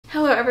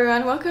Hello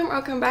everyone,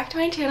 welcome back to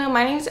my channel.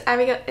 My name is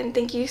Abigail and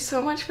thank you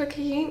so much for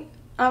clicking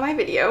on my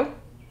video.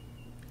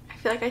 I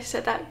feel like I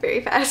said that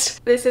very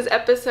fast. This is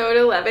episode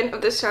 11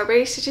 of the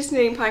Strawberry Stitches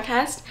Knitting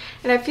Podcast,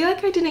 and I feel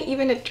like I didn't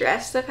even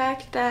address the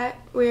fact that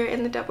we're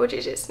in the double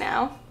digits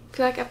now. I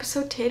feel like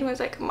episode 10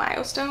 was like a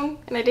milestone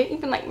and I didn't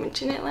even like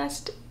mention it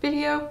last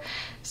video.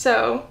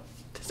 So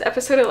this is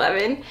episode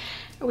 11.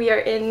 We are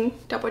in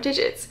double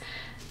digits.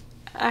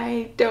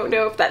 I don't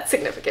know if that's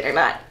significant or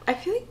not. I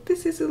feel like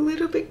this is a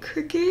little bit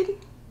crooked.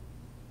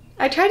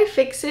 I tried to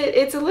fix it.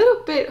 It's a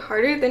little bit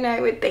harder than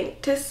I would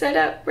think to set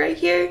up right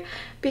here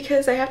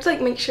because I have to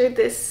like make sure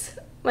this,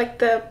 like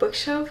the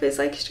bookshelf is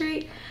like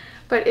straight.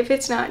 But if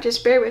it's not,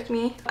 just bear with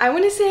me. I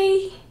want to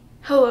say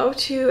hello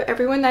to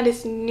everyone that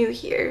is new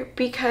here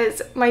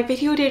because my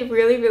video did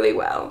really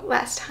well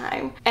last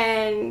time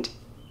and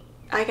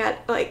I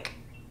got like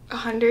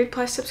 100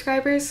 plus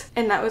subscribers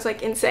and that was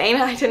like insane.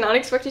 I did not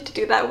expect it to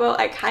do that well.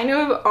 I kind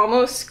of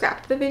almost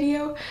scrapped the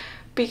video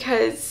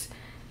because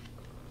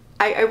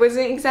I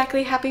wasn't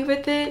exactly happy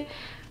with it,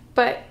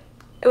 but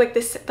like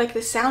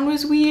the sound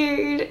was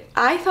weird.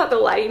 I thought the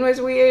lighting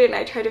was weird and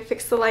I tried to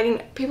fix the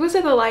lighting. People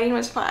said the lighting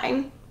was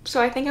fine, so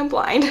I think I'm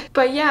blind.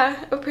 But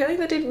yeah, apparently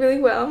that did really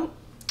well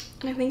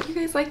and I think you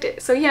guys liked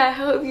it. So yeah,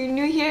 hello if you're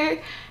new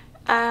here.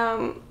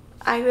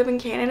 I live in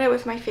Canada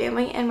with my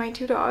family and my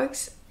 2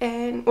 dogs,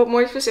 and well,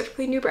 more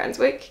specifically New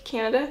Brunswick,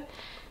 Canada,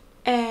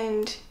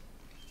 and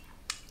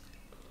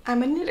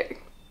I'm a knitter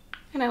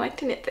and I like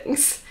to knit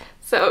things.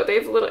 So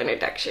there's a little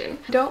introduction.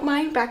 Don't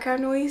mind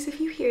background noise if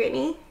you hear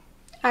any.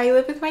 I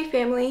live with my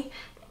family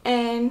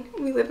and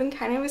we live in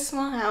kind of a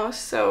small house,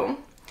 so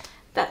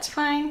that's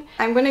fine.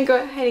 I'm gonna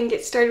go ahead and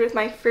get started with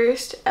my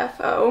first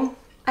FO.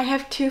 I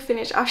have 2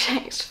 finished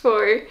objects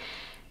for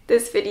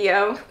this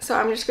video, so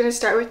I'm just going to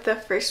start with the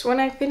first one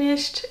I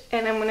finished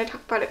and I'm going to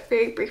talk about it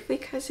very briefly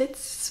because it's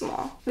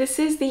small. This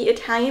is the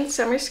Italian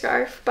Summer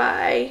Scarf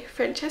by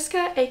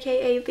Francesca,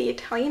 aka the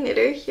Italian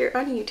Knitter, here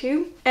on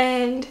YouTube,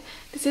 and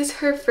this is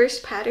her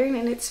first pattern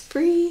and it's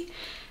free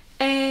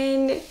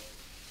and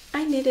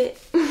I knit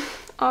it.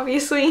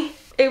 Obviously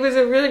it was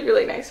a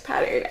really nice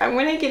pattern. I'm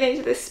going to get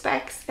into the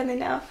specs and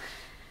then I'll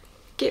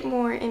get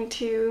more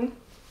into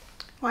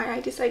why I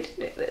decided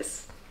to knit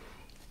this.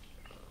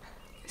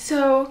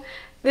 So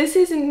this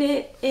is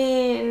knit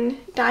in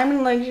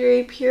Diamond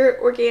Luxury Pure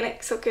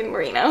Organic Silken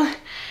Merino.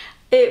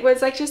 It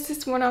was like just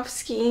this one-off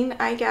skein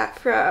I got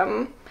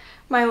from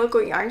my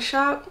local yarn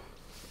shop.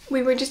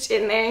 We were just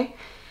in there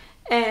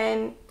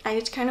and I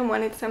just kind of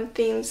wanted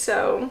something,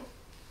 so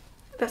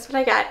that's what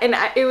I got. And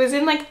it was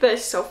in like the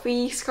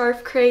Sophie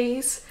scarf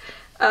craze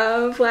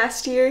of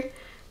last year,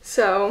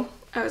 so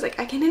I was like,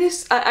 I can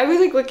knit a, I was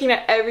like looking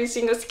at every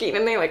single skein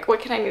and they're like,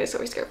 what can I knit a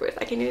Sophie scarf with?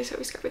 I can knit a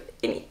Sophie scarf with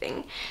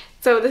anything.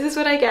 So this is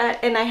what I got,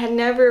 and I had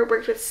never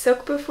worked with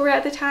silk before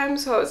at the time,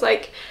 so I was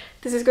like,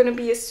 this is going to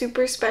be a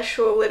super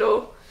special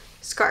little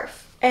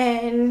scarf.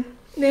 And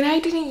then I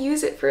didn't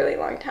use it for a really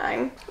long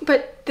time.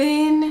 But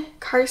then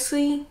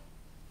Carsley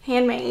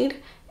Handmade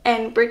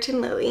and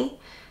Britton Lily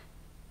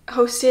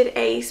hosted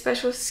a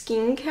special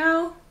skein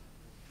cal,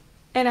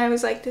 and I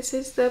was like, this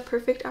is the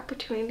perfect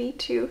opportunity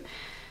to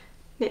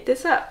knit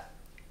this up.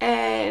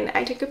 And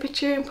I took a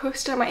picture and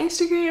posted on my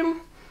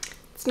Instagram.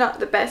 It's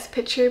not the best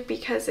picture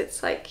because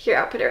it's like, here,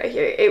 I'll put it right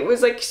here. It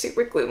was like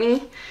super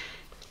gloomy.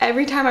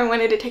 Every time I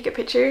wanted to take a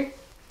picture,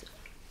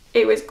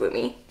 it was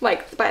gloomy.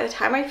 Like by the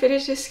time I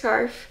finished this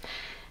scarf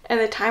and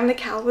the time the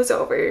cal was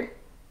over,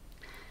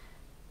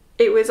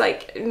 it was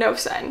like no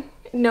sun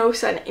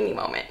any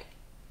moment.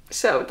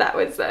 So that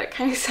was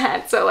kind of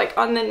sad. So like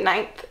on the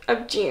 9th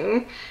of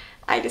June,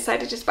 I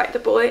decided to just bite the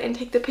bullet and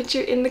take the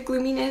picture in the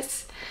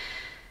gloominess.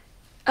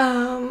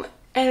 And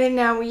then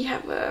now we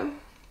have a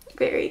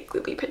very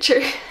gloomy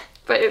picture,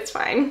 but it's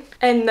fine.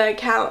 And the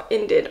cal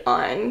ended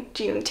on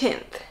June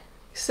 10th,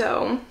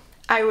 so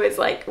I was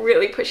like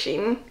really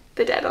pushing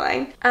the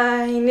deadline.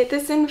 I knit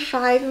this in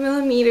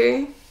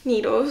 5mm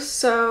needles,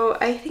 so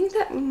I think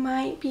that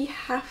might be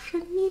half a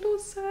needle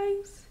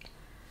size.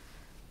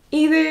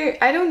 Either,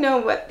 I don't know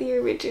what the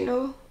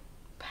original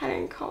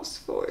pattern calls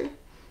for.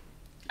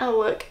 I'll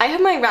look. I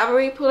have my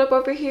Ravelry pulled up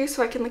over here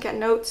so I can look at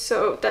notes,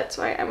 so that's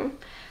why I'm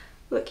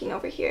looking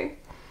over here.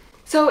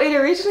 So it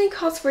originally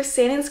calls for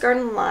Sandon's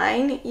Garden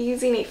line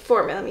using a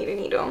 4mm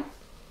needle,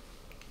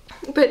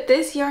 but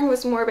this yarn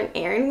was more of an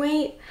Aran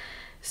weight,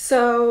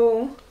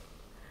 so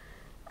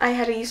I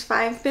had to use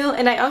 5mm,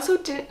 and I also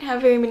didn't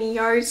have very many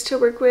yards to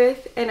work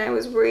with and I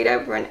was worried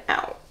I'd run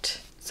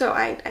out, so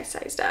I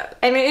sized up.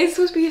 And it is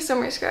supposed to be a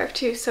summer scarf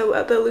too,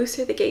 so the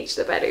looser the gauge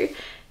the better.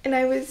 And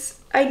I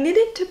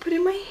knitted to put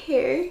in my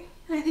hair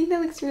and I think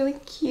that looks really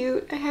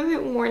cute. I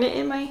haven't worn it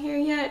in my hair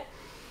yet,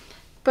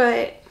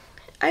 but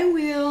I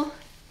will,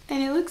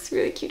 and it looks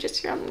really cute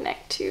just around the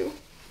neck too.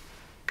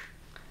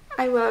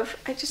 I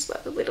just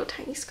love the little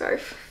tiny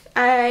scarf.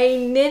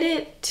 I knit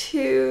it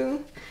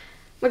to,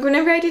 like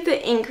whenever I did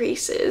the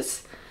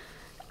increases,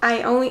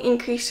 I only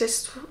increased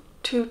this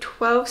to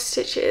 12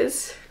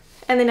 stitches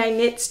and then I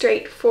knit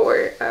straight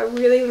for a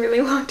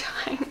really long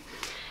time.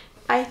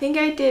 I think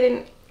I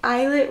did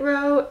eyelet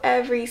row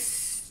every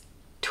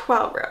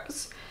 12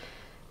 rows.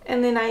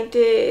 And then I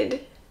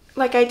did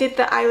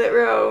the eyelet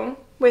row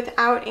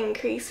without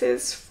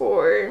increases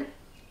for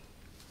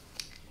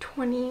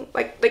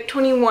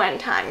 21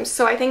 times.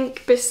 So I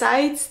think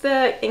besides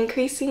the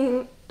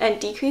increasing and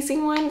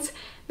decreasing ones,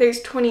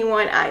 there's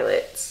 21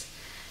 eyelets,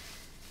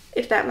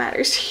 if that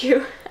matters to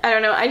you. I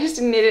don't know, I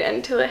just knit it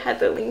until it had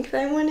the length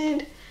I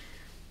wanted.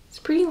 It's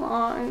pretty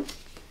long.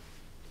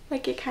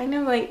 Like, it kind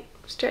of like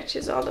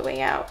stretches all the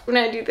way out. When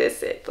I do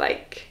this, it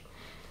like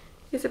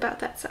is about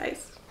that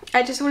size.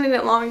 I just wanted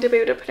it long to be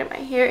able to put in my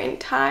hair and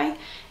tie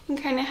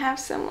and kind of have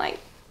some like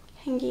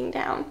hanging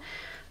down.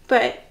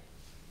 But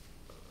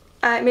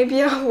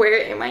maybe I'll wear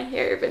it in my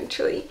hair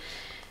eventually.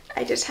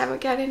 I just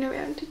haven't gotten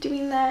around to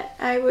doing that.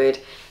 I would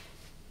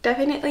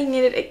definitely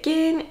knit it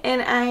again,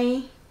 and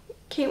I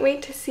can't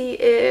wait to see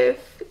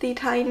if the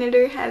Italian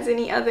knitter has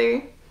any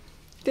other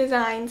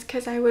designs,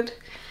 because I would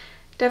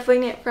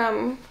definitely knit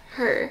from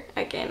her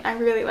again. I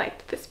really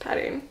liked this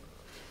pattern.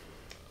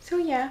 So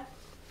yeah,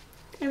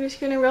 I'm just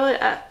gonna roll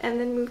it up and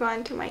then move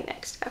on to my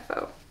next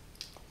FO.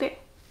 There,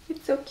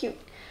 it's so cute.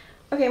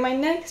 Okay, my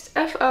next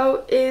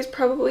FO is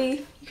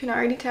probably, you can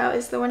already tell,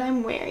 is the one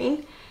I'm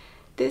wearing.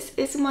 This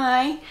is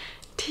my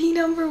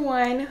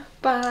No.1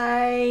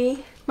 by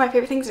My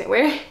Favorite Things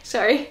Knitwear.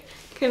 Sorry,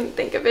 couldn't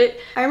think of it.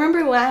 I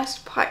remember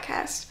last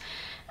podcast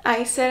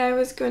I said I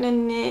was gonna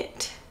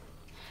knit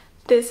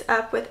this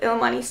up with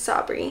illimani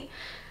sabri,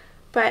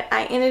 but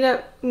I ended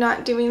up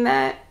not doing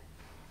that.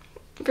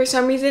 For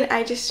some reason,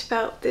 I just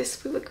felt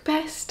this would look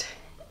best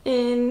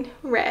in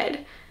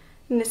red,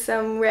 and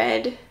some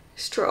red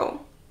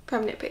stroll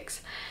from Knit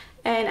Picks,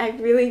 and I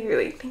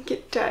really think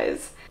it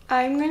does.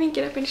 I'm gonna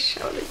get up and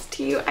show this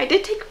to you. I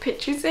did take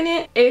pictures in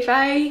it. If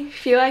I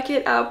feel like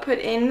it, I'll put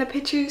in the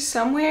pictures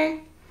somewhere.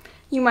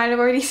 You might have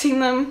already seen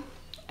them,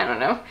 I don't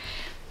know,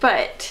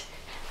 but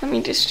let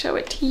me just show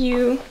it to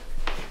you.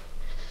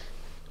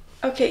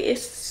 Okay,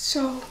 it's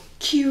so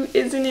cute,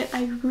 isn't it?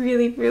 I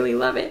really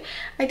love it.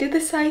 I did the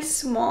size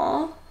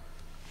small,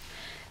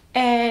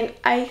 and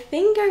I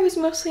think I was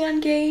mostly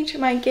on gauge.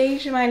 My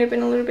gauge might have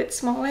been a little bit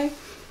smaller.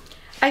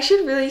 I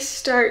should really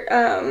start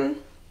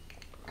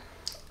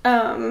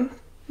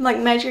like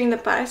measuring the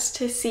bust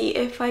to see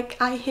if like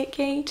I hit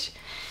gauge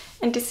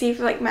and to see if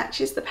it like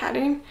matches the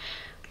pattern.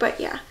 But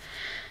yeah,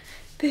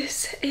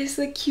 this is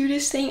the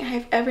cutest thing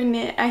I've ever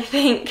knit, I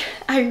think.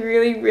 I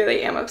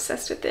really am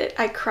obsessed with it.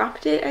 I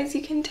cropped it, as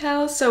you can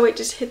tell, so it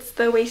just hits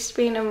the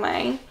waistband of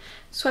my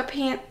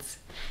sweatpants.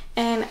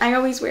 And I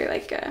always wear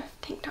like a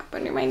tank top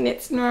under my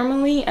knits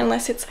normally,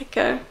 unless it's like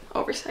a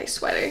oversized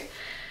sweater.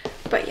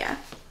 But yeah,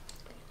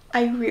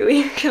 I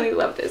really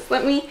love this.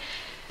 Let me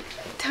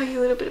tell you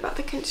a little bit about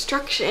the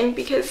construction,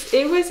 because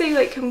it was a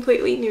like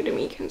completely new to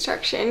me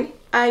construction.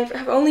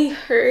 I've only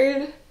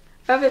heard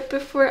of it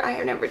before. I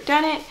have never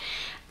done it.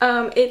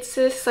 It's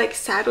this like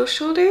saddle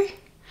shoulder,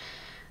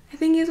 I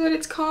think is what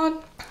it's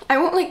called. I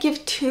won't like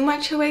give too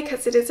much away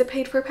because it is a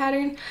paid for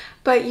pattern,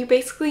 but you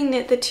basically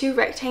knit the two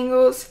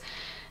rectangles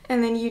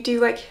and then you do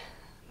like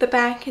the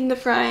back and the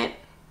front,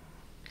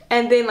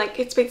 and then like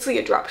it's basically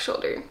a drop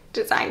shoulder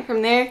design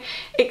from there,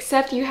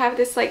 except you have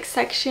this like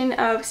section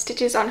of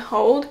stitches on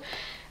hold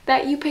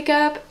that you pick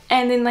up,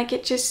 and then like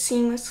it just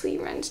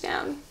seamlessly runs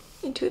down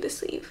into the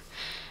sleeve.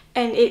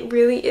 And it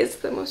really is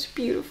the most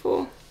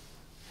beautiful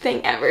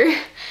thing ever,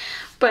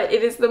 but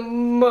it is the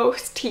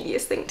most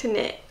tedious thing to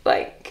knit.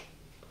 Like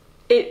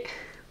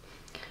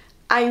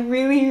I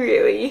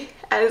really,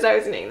 as I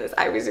was knitting this,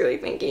 I was really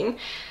thinking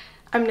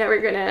I'm never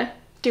gonna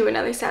do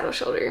another saddle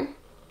shoulder.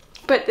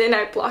 But then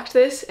I blocked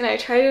this and I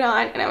tried it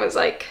on and I was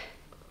like,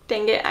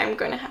 dang it, I'm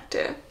gonna have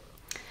to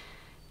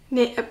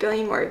knit a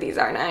billion more of these,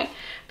 aren't I?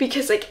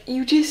 Because like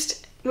you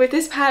just, with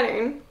this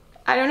pattern,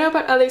 I don't know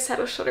about other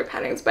saddle shoulder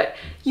patterns, but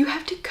you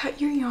have to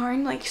cut your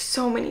yarn like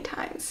so many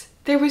times.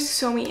 There was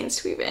so many ends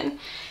to weave in,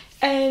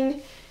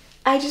 and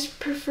I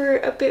just prefer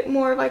a bit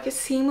more like a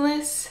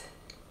seamless,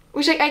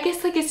 which like I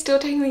guess like it's still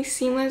technically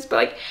seamless, but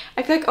like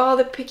I feel like all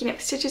the picking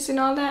up stitches and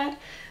all that,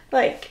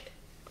 like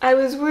I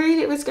was worried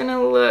it was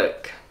gonna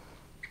look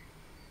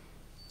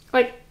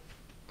like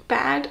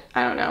bad,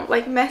 I don't know,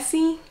 like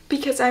messy,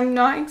 because I'm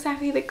not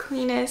exactly the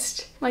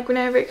cleanest like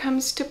whenever it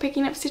comes to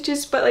picking up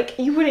stitches, but like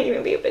you wouldn't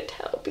even be able to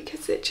tell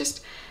because it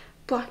just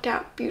blocked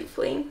out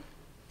beautifully.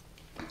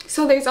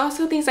 So there's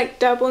also these like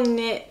double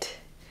knit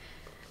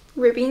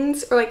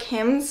ribbings or like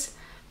hems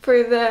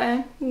for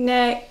the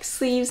neck,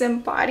 sleeves,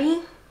 and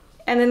body.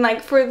 And then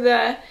like for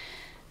the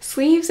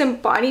sleeves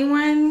and body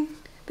one,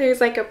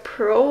 there's like a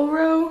purl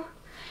row.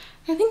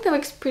 I think that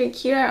looks pretty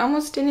cute. I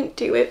almost didn't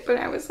do it, but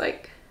I was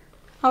like,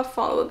 I'll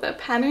follow the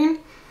pattern.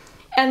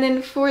 And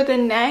then for the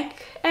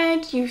neck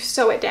edge, you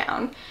sew it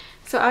down.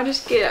 So I'll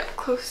just get up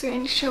closer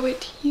and show it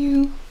to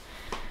you.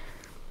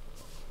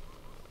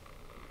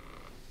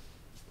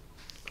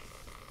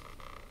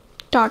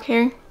 Dog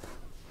hair.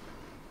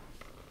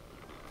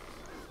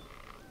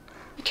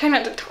 I try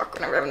not to talk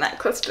whenever I'm that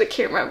close to the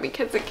camera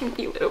because it can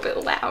be a little bit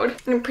loud.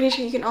 And I'm pretty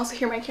sure you can also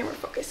hear my camera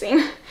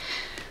focusing.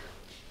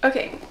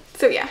 Okay,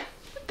 so yeah,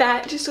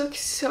 that just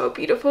looks so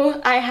beautiful.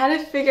 I had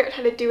to figure out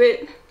how to do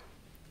it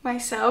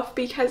myself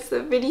because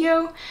the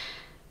video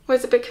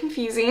was a bit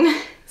confusing.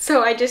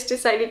 So I just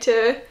decided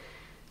to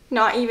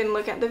not even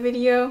look at the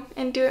video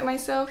and do it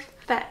myself.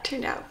 That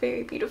turned out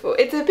very beautiful.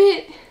 It's a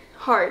bit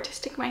hard to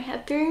stick my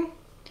head through.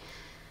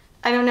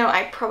 I don't know,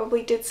 I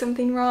probably did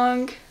something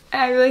wrong.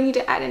 I really need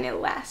to add an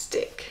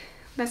elastic.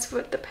 That's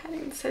what the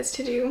pattern says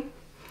to do.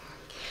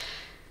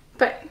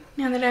 But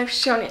now that I've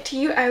shown it to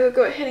you, I will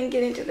go ahead and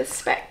get into the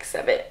specs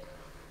of it.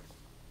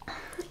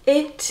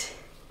 It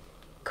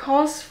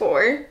calls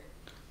for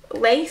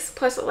lace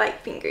plus light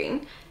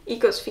fingering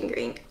equals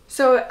fingering.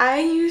 So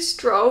I use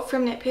Stroll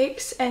from Knit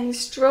Picks, and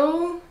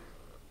Stroll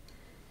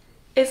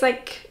is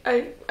like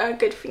a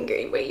good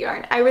fingering weight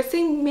yarn. I would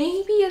say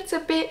maybe it's a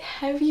bit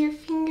heavier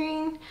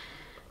fingering.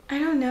 I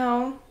don't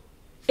know.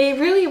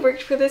 It really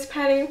worked for this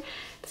pattern.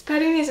 This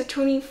pattern is a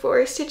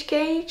 24 stitch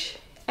gauge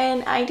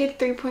and I did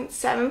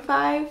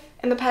 3.75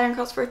 and the pattern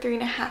calls for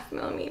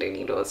 3.5mm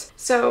needles.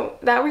 So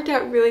that worked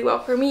out really well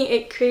for me.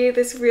 It created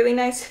this really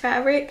nice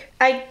fabric.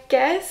 I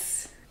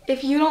guess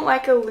if you don't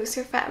like a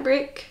looser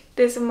fabric,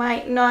 this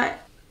might not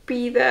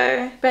be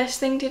the best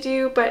thing to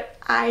do, but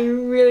I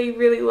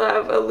really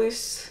love a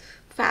loose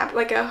fabric,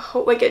 like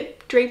a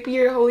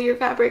drapier, holier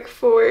fabric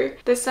for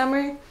the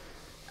summer.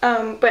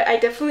 But I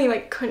definitely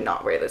like could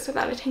not wear this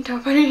without a tank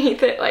top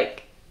underneath it.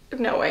 Like,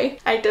 no way.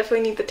 I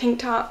definitely need the tank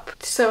top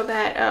so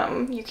that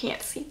you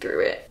can't see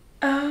through it.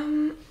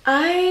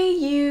 I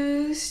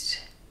used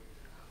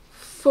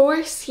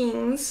 4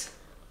 skeins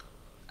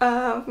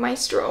of my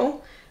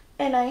Stroll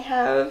and I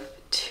have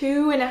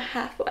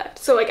 2.5 left.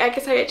 So like I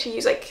guess I actually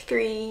use like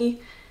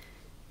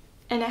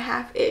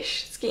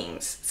 3.5-ish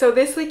skeins. So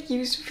this like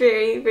used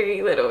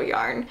very little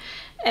yarn,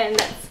 and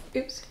that's,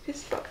 oops,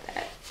 just broke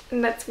that.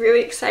 And that's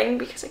really exciting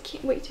because I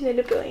can't wait to knit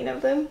a billion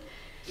of them.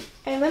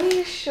 And let me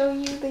just show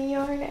you the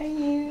yarn I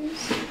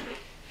use.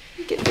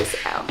 Get this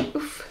out.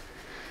 Oof.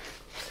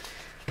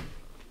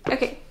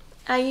 Okay,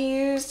 I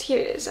used, here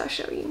it is, I'll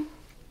show you.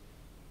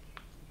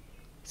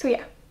 So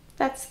yeah,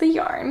 that's the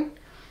yarn.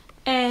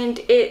 And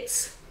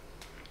it's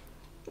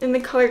in the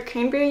color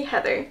Cranberry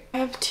Heather. I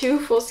have 2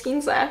 full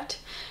skeins left.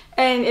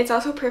 And it's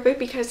also perfect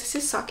because this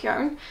is sock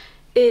yarn.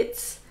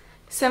 It's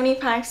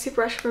 75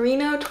 Superwash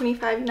Merino,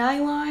 25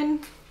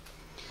 nylon.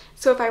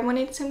 So if I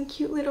wanted some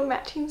cute little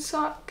matching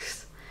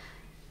socks,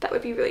 that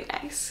would be really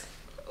nice.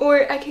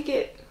 Or I could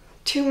get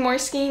 2 more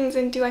skeins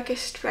and do like a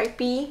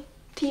stripy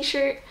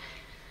t-shirt.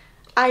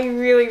 I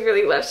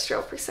really love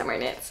Stroll for summer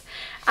knits.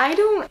 I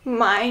don't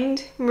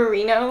mind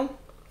merino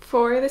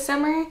for the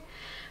summer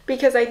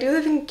because I do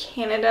live in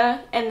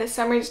Canada and the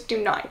summers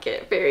do not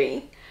get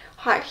very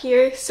hot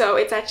here, so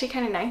it's actually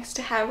kind of nice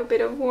to have a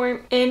bit of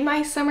warmth in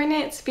my summer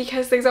knits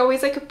because there's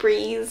always like a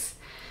breeze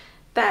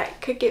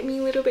that could get me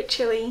a little bit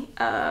chilly.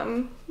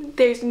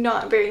 There's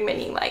not very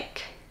many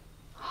like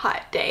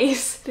hot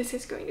days. This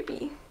is going to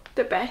be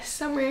the best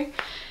summer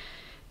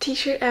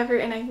t-shirt ever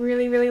and I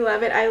really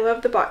love it. I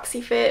love the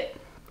boxy fit,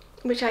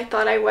 which I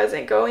thought I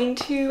wasn't going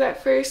to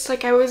at first.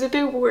 Like I was a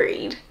bit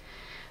worried,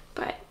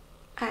 but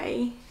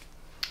I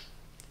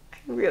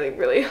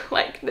really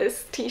like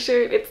this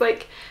t-shirt. It's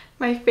like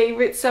my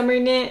favorite summer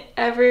knit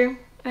ever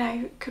and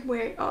I could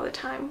wear it all the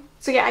time.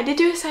 So yeah, I did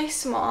do a size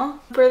small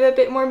for the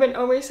bit more of an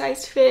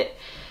oversized fit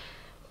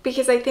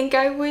because I think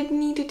I would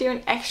need to do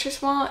an extra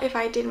small if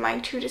I did my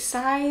true to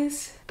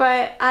size.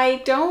 But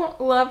I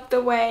don't love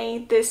the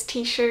way this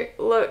t-shirt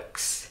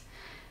looks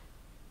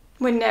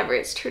whenever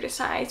it's true to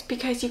size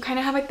because you kind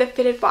of have like the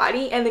fitted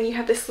body and then you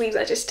have the sleeves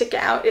that just stick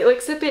out. It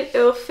looks a bit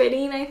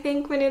ill-fitting, I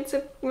think, when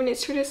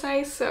it's true to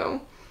size,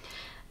 so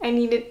I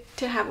needed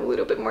to have a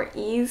little bit more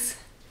ease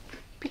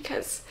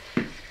because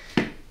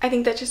I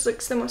think that just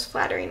looks the most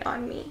flattering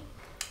on me.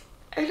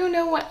 I don't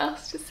know what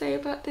else to say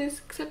about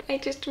this except I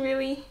just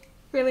really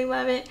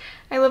love it.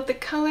 I love the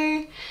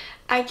color.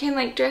 I can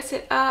like dress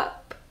it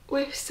up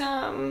with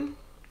some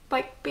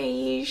like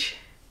beige.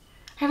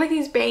 I have like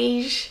these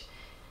beige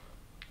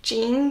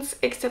jeans,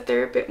 except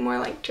they're a bit more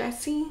like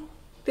dressy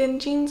than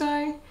jeans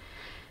are,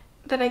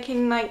 that I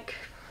can like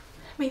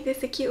make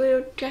this a cute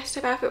little dressed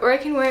up outfit, or I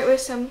can wear it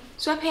with some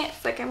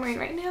sweatpants like I'm wearing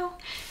right now,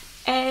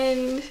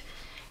 and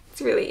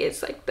it really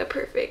is like the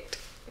perfect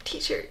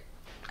t-shirt.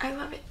 I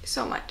love it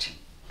so much.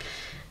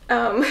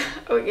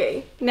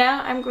 Okay,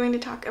 now I'm going to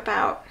talk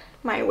about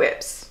my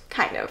whips,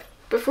 kind of.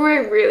 Before I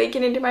really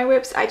get into my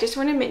whips, I just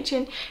want to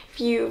mention, if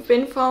you've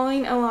been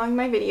following along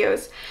my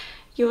videos,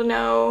 you'll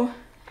know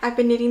I've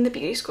been knitting the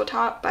Beauty School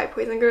top by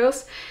Poison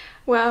Girls.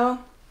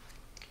 Well,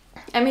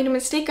 I made a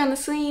mistake on the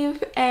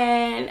sleeve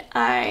and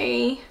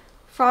I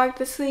frogged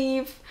the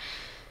sleeve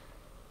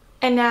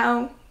and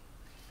now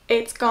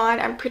it's gone.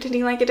 I'm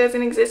pretending like it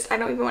doesn't exist. I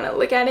don't even want to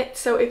look at it.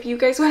 So if you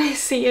guys want to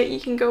see it, you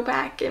can go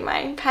back in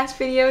my past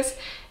videos.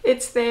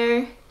 It's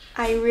there.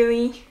 I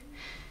really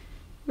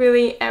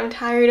am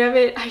tired of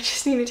it. I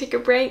just need to take a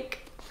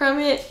break from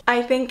it.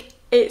 I think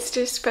it's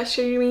just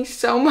frustrated me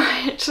so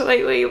much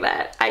lately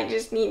that I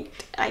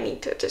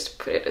need to just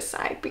put it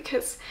aside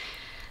because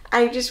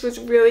I just was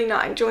really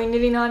not enjoying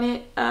knitting on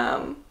it.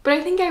 But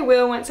I think I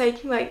will once I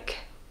like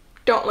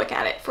don't look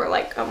at it for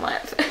like a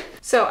month.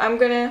 So I'm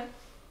gonna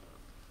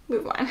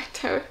move on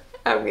to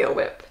a real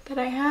whip that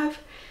I have,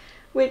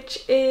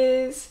 which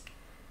is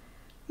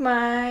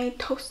my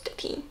Tolsta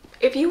tee.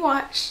 If you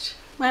watched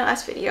my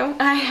last video,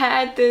 I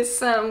had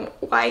this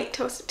white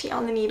Tolsta tee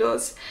on the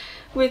needles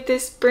with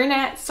this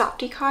Bernat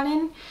softy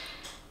cotton.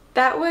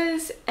 That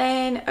was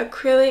an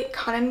acrylic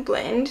cotton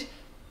blend,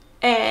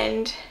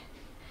 and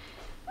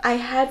I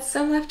had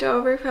some left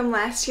over from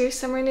last year's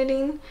summer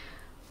knitting,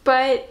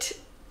 but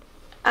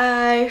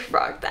I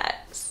frogged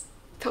that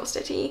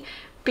Tolsta tee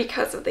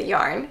because of the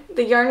yarn.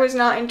 The yarn was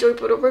not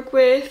enjoyable to work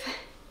with.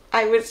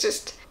 I was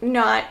just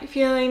not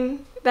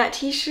feeling that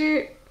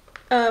t-shirt.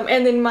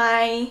 And then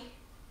my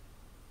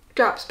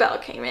drop spell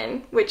came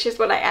in, which is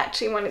what I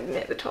actually wanted to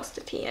knit the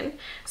Tolsta tee in.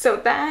 So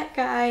that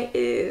guy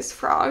is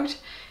frogged,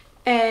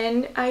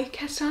 and I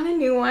cast on a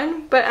new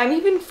one, but I'm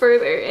even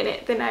further in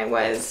it than I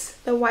was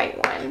the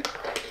white one.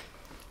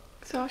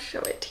 So I'll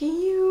show it to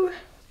you.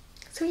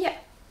 So yeah,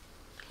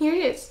 here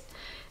it is.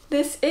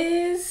 This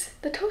is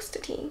the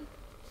Tolsta tee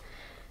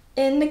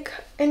in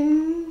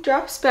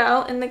drop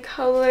spell in the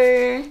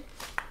color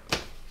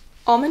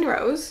Almond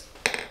Rose.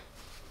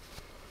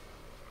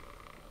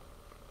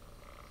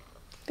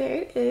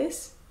 There it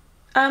is.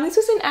 This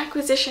was an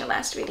acquisition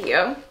last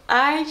video.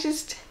 I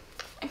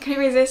couldn't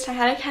resist. I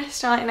had a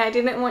cast on and I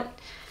didn't want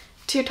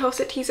two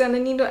Tolsta tees on the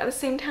needle at the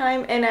same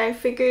time, and I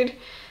figured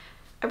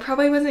I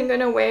probably wasn't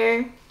gonna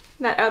wear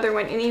that other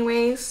one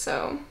anyways,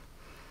 so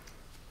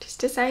just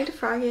decided to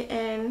frog it,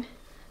 and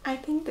I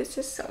think this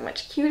is so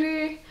much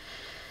cuter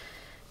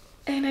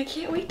and I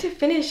can't wait to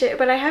finish it.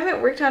 But I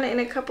haven't worked on it in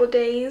a couple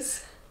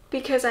days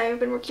because I've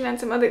been working on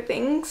some other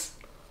things.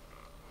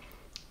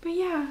 But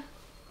yeah,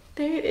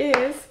 there it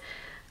is.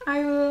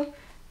 I will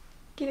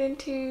get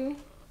into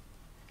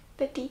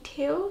the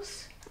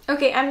details.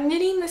 Okay, I'm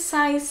knitting the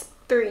size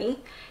 3,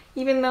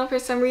 even though for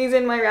some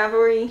reason my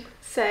Ravelry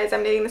says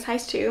I'm knitting the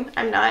size 2.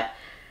 I'm not.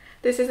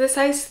 This is the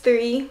size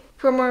 3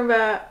 for more of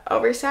a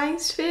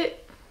oversized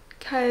fit,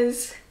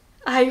 because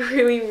I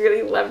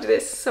really loved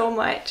this so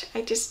much.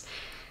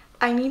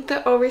 I need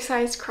the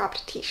oversized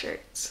cropped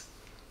t-shirts,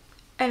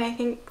 and I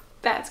think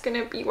that's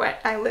gonna be what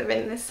I live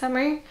in this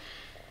summer.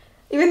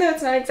 Even though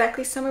it's not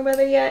exactly summer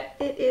weather yet,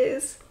 it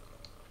is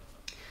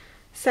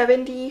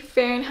 70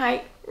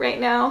 Fahrenheit right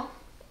now,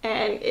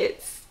 and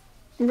it's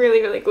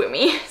really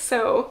gloomy,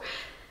 so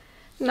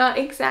not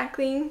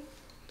exactly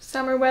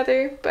summer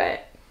weather,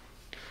 but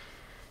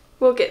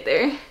we'll get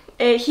there.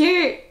 And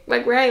here,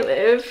 like where I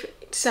live,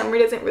 summer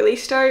doesn't really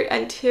start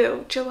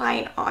until July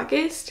and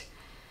August,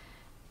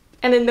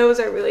 and then those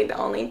are really the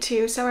only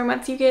 2 summer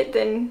months you get.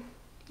 Then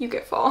you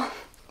get fall,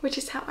 which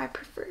is how I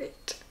prefer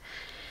it.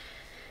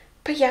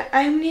 But yeah,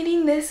 I'm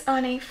knitting this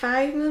on a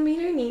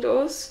 5mm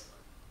needles,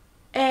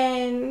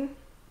 and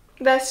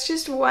that's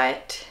just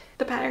what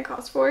the pattern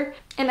calls for.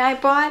 And I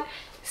bought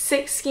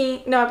 7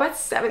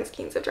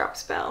 skeins of drop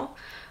spell,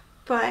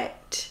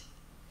 but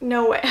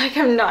no way, like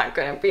I'm not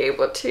gonna be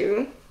able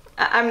to,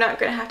 I'm not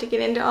gonna have to get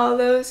into all of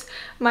those.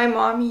 My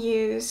mom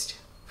used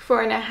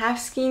 4.5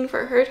 skein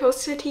for her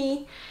Tolsta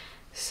tee,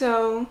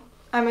 so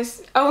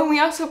oh, and we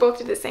also both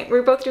did the same,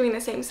 we're both doing the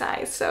same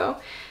size, so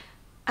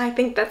I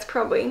think that's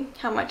probably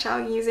how much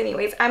I'll use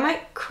anyways. I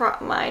might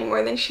crop mine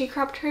more than she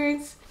cropped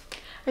hers.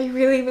 I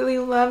really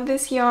love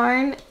this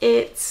yarn.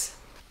 It's,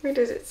 where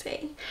does it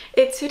say?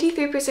 It's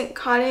 53%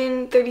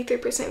 cotton, 33%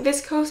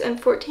 viscose,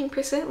 and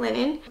 14%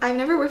 linen. I've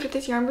never worked with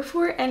this yarn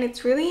before, and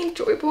it's really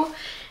enjoyable.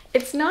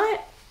 It's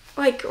not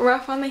like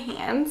rough on the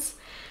hands.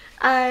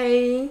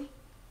 I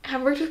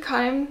have worked with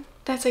cotton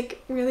that's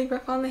like really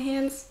rough on the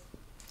hands.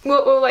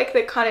 Well, like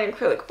the cotton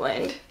acrylic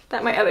blend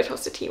that my other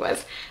Tolsta tee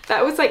was.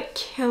 That was like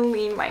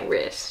killing my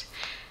wrist.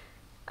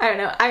 I don't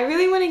know. I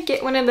really want to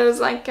get one of those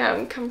like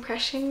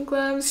compression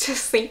gloves to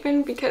sleep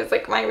in, because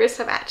like my wrists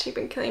have actually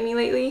been killing me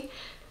lately.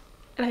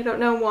 And I don't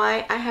know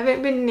why. I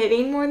haven't been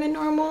knitting more than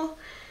normal.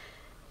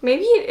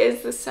 Maybe it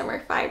is the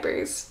summer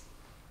fibers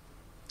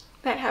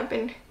that have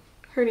been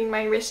hurting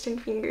my wrist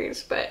and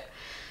fingers, but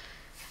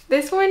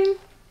this one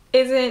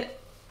isn't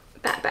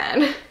that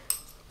bad.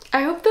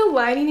 I hope the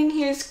lighting in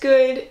here is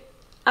good.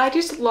 I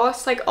just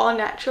lost like all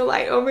natural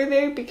light over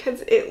there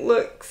because it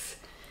looks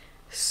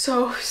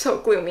so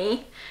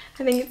gloomy.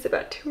 I think it's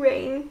about to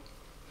rain.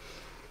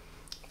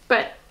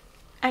 But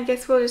I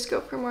guess we'll just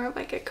go for more of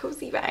like a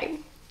cozy vibe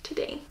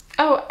today.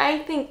 Oh, I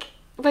think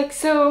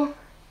this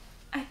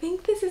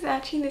is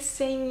actually the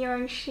same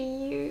yarn she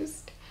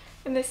used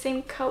and the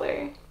same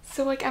color.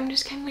 So like I'm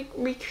just kind of like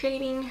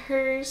recreating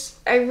hers.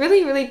 I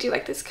really do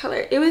like this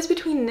color. It was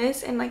between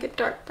this and like a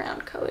dark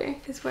brown color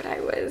is what I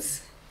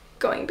was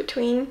going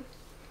between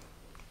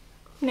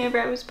whenever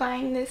I was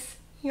buying this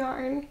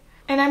yarn.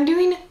 And I'm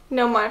doing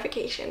no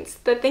modifications.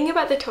 The thing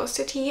about the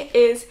Tolsta tee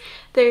is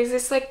there's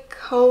this like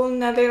whole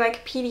nother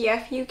like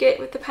PDF you get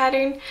with the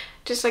pattern,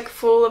 just like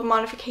full of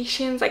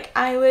modifications like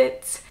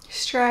eyelets,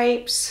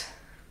 stripes.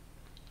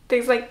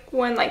 There's like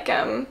one like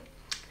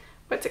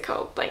what's it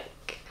called, like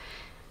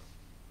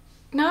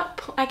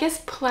I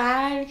guess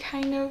plaid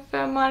kind of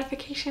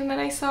modification that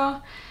I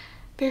saw.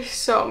 There's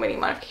so many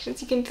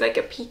modifications. You can do like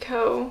a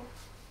picot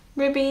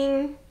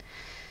ribbing,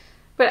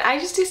 but I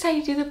just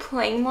decided to do the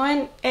plain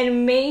one,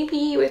 and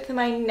maybe with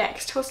my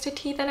next Tolsta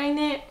tee that I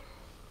knit,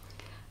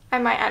 I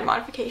might add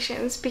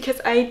modifications,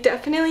 because I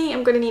definitely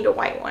am going to need a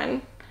white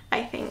one,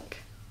 I think.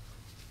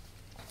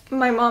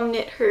 My mom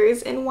knit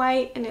hers in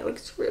white and it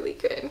looks really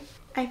good.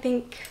 I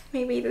think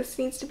maybe this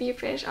needs to be a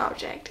finished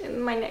object in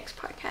my next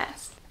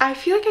podcast. I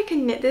feel like I could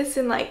knit this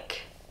in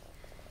like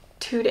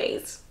 2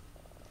 days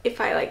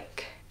if I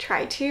like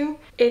try to.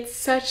 It's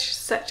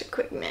such a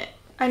quick knit.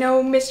 I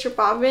know Mr.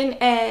 Bobbin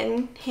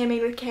and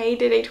Handmade with Kay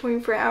did a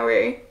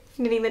 24-hour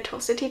knitting the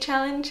Tolsta tee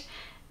challenge,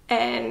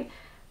 and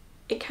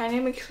it kind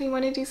of makes me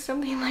want to do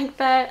something like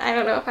that. I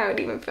don't know if I would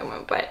even film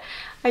it, but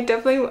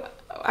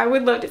I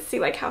would love to see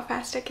like how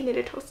fast I can knit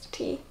a Tolsta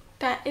tee.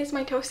 That is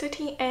my Tolsta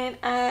tee, and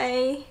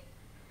I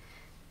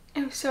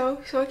am so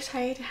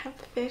excited to have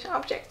the finished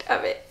object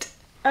of it.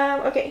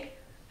 Okay,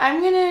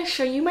 I'm gonna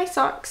show you my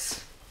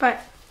socks, but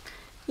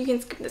you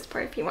can skip this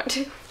part if you want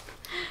to.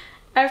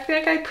 I feel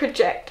like I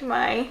project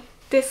my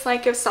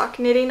dislike of sock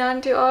knitting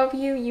onto all of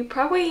you. You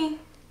probably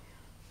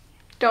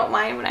don't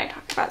mind when I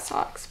talk about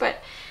socks, but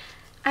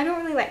I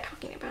don't really like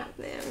talking about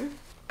them.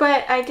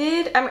 But I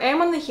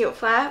am on the heel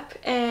flap,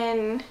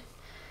 and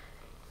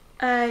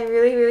I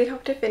really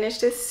hope to finish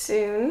this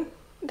soon.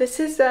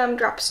 This is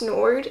Drops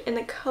Nord in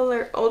the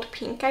color Old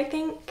Pink, I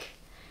think.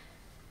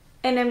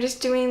 And I'm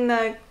just doing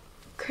the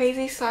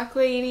Crazy Sock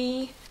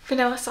Lady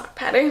vanilla sock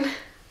pattern.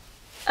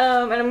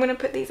 And I'm gonna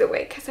put these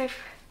away because I've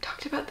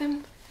talked about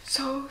them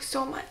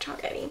so much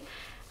already.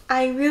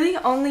 I really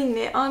only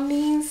knit on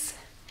these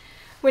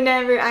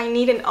whenever I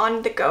need an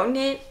on-the-go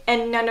knit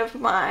and none of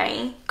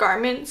my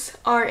garments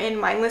are in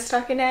mindless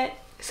stockinette.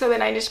 So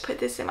then I just put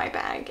this in my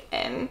bag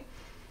and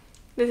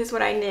this is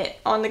what I knit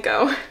on the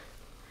go.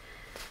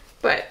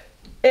 But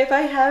if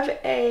I have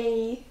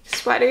a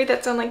sweater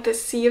that's on like the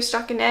Sea of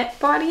Stockinette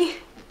body,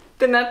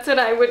 then that's what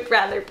I would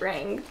rather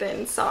bring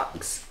than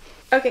socks.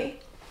 Okay,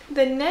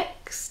 the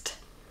next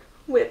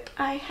whip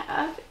I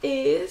have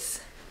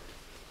is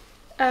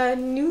a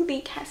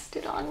newly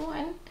casted on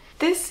one.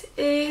 This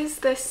is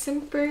the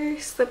Semper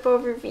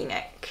slipover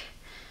v-neck.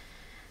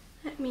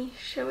 Let me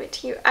show it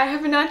to you. I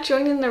have not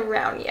joined in the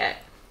round yet.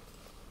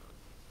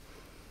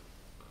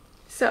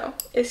 So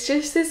it's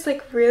just this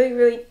like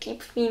really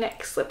deep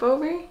v-neck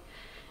slipover,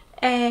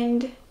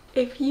 and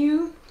if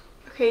you,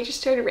 okay, it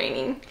just started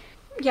raining.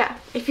 Yeah,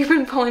 if you've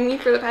been following me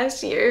for the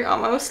past year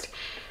almost,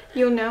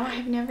 you'll know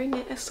I've never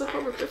knit a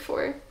slipover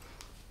before.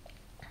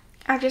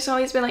 I've just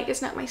always been like,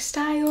 it's not my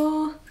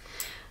style.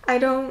 I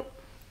don't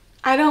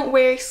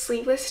wear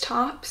sleeveless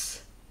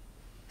tops,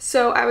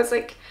 so I was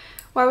like,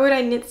 why would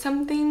I knit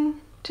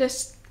something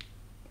just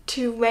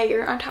to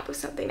layer on top of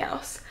something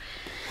else?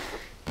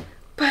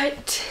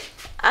 But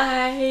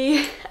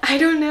I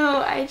don't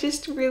know, I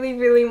just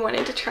really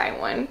wanted to try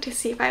one to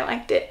see if I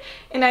liked it.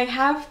 And I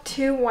have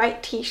 2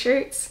 white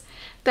t-shirts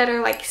that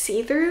are like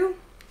see-through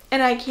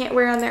and I can't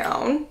wear on their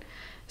own.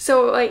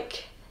 So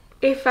like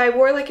if I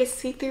wore like a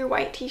see-through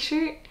white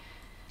t-shirt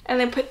and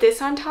then put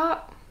this on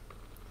top,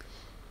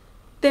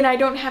 then I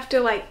don't have to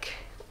like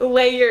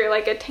layer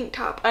like a tank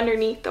top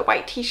underneath the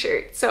white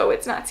t-shirt so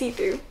it's not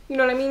see-through. You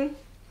know what I mean?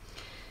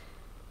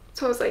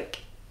 So I was like,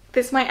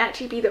 this might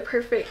actually be the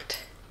perfect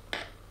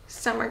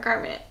summer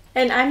garment.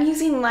 And I'm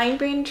using Line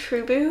Brand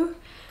Trubu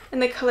in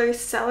the color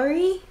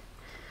Celery.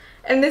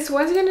 And this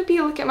was going to be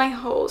a Look at My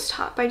Holes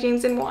top by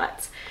James and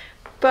Watts.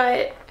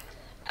 But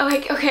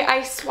like, okay,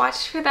 I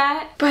swatched for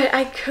that, but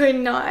I could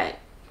not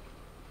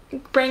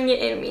bring it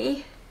in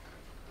me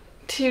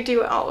to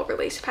do an all over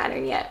lace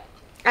pattern yet.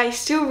 I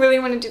still really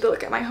want to do the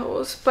Look at My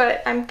Holes,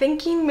 but I'm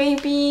thinking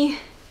maybe,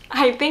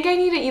 I think I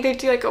need to either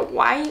do like a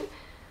white,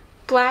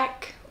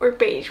 black, or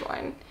beige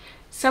one.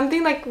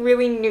 Something like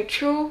really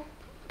neutral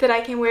that I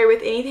can wear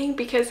with anything,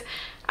 because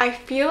I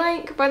feel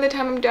like by the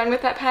time I'm done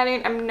with that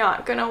pattern, I'm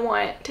not gonna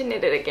want to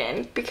knit it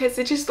again because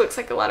it just looks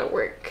like a lot of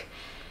work.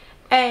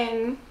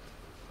 And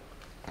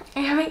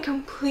I haven't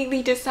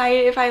completely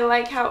decided if I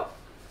like how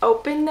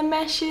open the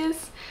mesh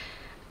is.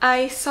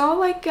 I saw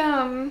like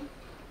at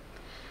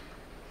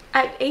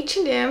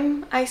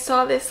H&M, I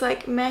saw this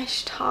like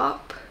mesh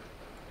top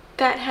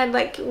that had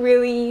like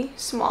really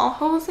small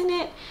holes in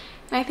it,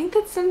 and I think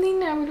that's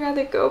something I would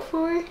rather go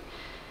for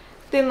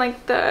than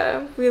like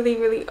the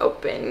really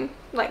open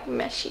like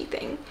meshy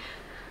thing.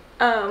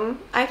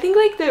 I think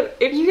like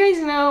if you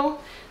guys know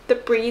the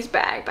Breeze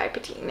bag by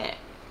Petite Knit,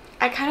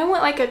 I kind of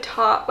want like a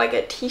top, like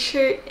a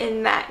t-shirt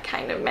in that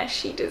kind of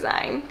meshy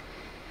design.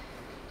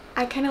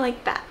 I kind of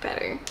like that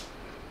better,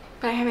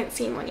 but I haven't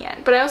seen one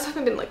yet. But I also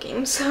haven't been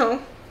looking,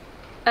 so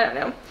I don't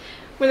know.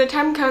 When the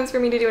time comes for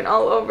me to do an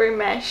all over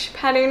mesh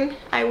pattern,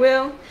 I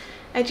will.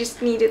 I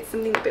just needed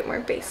something a bit more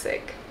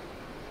basic.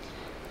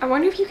 I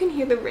wonder if you can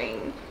hear the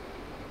rain.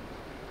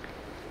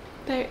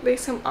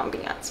 There's some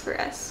ambiance for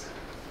us.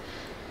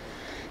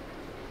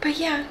 But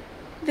yeah,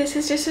 this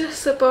is just a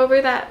slip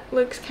over that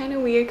looks kind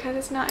of weird because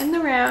it's not in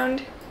the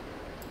round.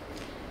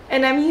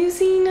 And I'm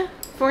using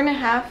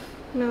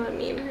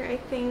 4.5mm, I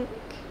think.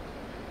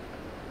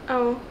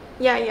 Oh,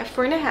 yeah,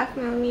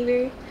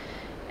 4.5mm.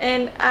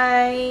 And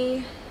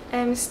I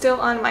am still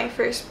on my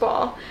first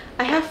ball.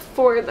 I have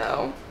 4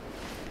 though.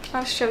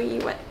 I'll show you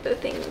what the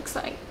thing looks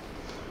like.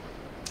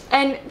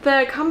 And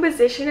the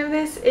composition of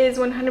this is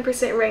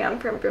 100% rayon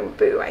from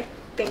Bamboo, I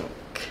think.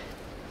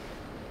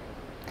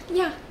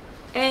 Yeah.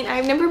 And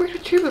I've never worked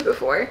with Truba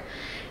before.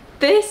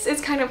 This is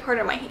kind of hard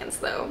on my hands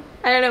though.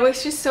 I don't know,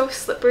 it's just so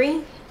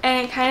slippery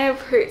and it kind of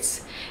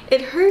hurts.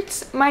 It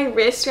hurts my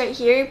wrist right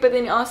here, but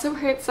then it also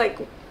hurts, like,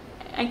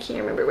 I can't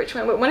remember which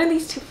one, but one of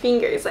these 2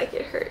 fingers, like,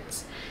 it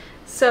hurts.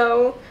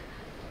 So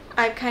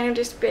I've kind of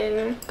just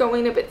been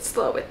going a bit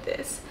slow with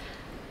this.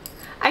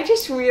 I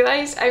just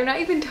realized I've not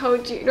even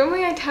told you.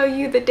 Normally I tell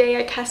you the day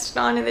I cast it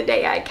on and the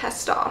day I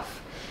cast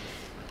off.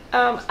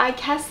 I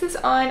cast this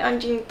on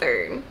June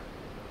 3rd.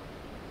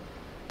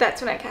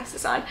 That's when I cast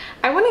this on.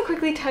 I want to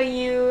quickly tell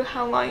you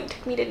how long it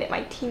took me to knit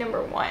my tee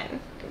number 1.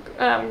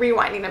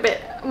 Rewinding a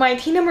bit. My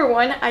tee number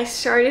 1 I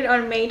started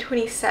on May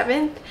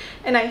 27th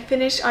and I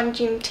finished on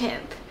June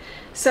 10th.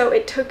 So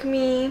it took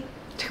me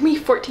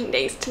 14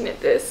 days to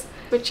knit this,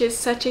 which is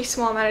such a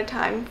small amount of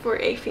time for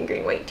a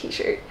fingering weight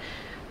t-shirt.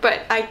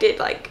 But I did,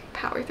 like,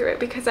 power through it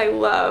because I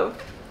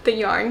love the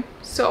yarn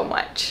so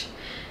much.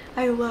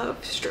 I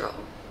love straw.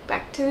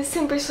 Back to the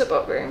semper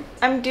slipover.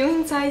 I'm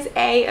doing size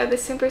A of the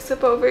semper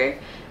slipover,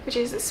 which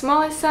is the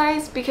smallest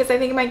size, because I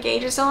think my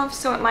gauge is off,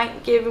 so it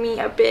might give me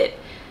a bit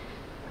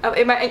of,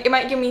 it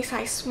might give me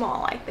size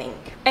small, I think.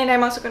 And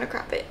I'm also gonna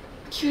crop it.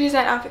 Cute is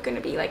that outfit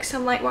gonna be? Like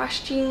some light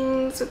wash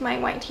jeans with my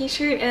white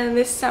t-shirt and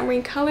this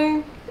summery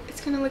color.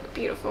 It's gonna look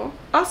beautiful.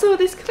 Also,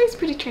 this color is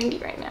pretty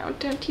trendy right now,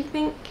 don't you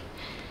think?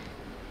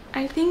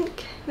 I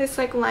think this,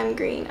 like, lime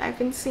green, I've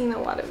been seeing a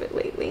lot of it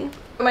lately.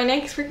 My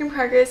next work in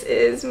progress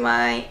is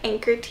my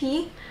Anker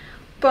Tee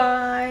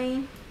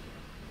by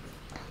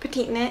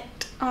Petite Knit,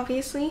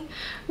 obviously,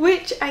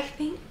 which I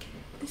think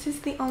this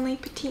is the only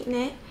Petite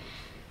Knit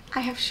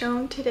I have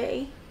shown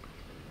today.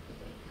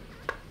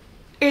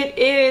 It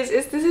is.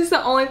 This is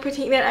the only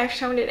Petite Knit I've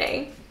shown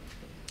today.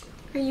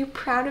 Are you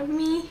proud of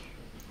me?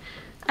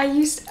 I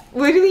used,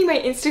 literally my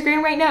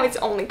Instagram right now, it's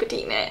only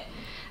Petite Knit.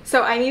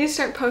 So I need to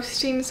start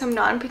posting some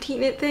non-Petite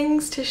Knit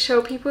things to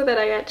show people that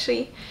I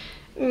actually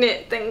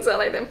knit things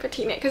other than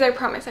Petite Knit, because I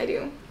promise I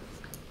do.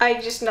 I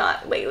just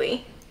not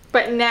lately.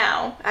 But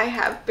now I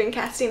have been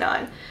casting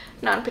on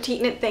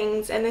non-Petite Knit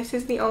things, and this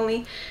is the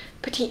only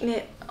Petite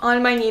Knit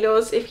on my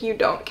needles if you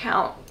don't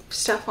count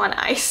stuff on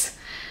ice.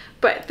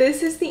 But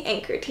this is the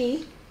Anker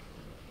Tee,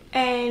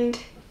 and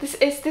this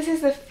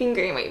is the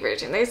fingering weight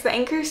version. There's the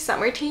Anker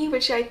Summer Tee,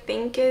 which I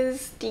think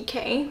is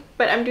DK,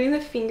 but I'm doing the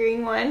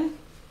fingering one.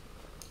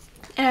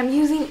 And I'm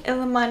using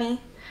illimani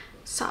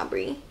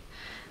sabri.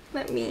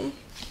 Let me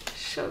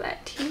show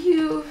that to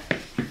you.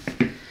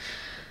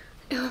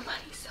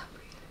 Illimani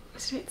sabri.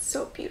 Isn't it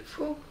so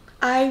beautiful?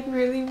 I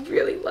really,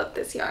 really love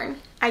this yarn.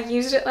 I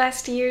used it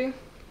last year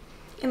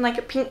in, like,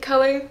 a pink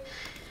color,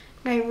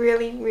 and I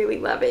really, really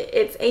love it.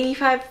 It's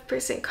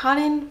 85%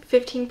 cotton,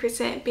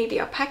 15% baby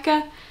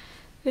alpaca.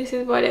 This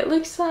is what it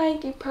looks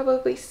like. You've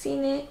probably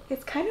seen it.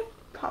 It's kind of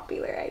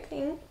popular, I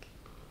think.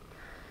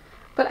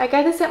 But I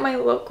got this at my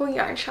local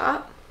yarn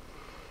shop,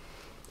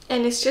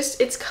 and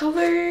it's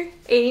color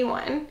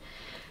 81,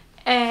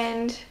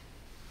 and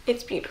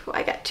it's beautiful.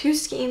 I got 2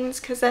 skeins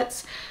because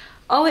that's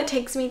all it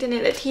takes me to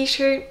knit a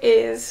t-shirt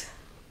is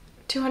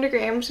 200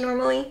 grams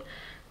normally.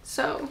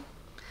 So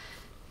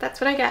that's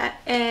what I got,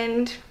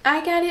 and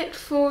I got it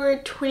for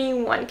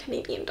 21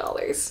 Canadian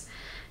dollars.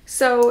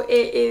 So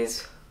it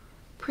is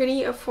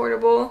pretty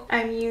affordable.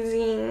 I'm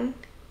using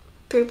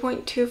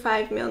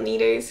 3.25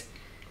 millimeters.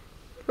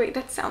 Wait,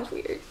 that sounds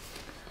weird.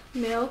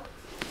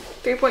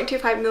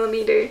 3.25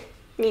 millimeter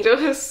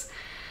needles.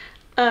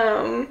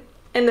 And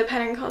the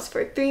pattern calls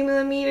for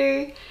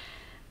 3mm.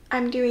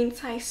 I'm doing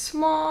size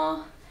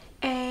small,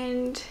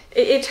 and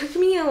it took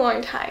me a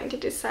long time to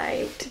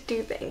decide to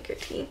do the Anker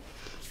Tee.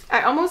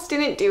 I almost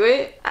didn't do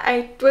it.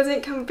 I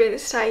wasn't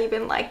convinced I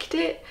even liked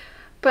it,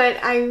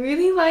 but I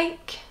really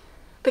like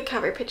the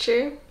cover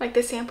picture, like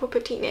the sample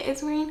Petite Knit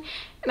is wearing,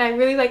 and I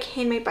really like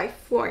Handmade by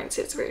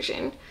Florence's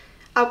version.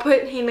 I'll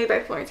put Handmade by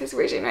Florence's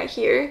version right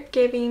here,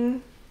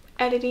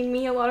 editing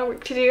me a lot of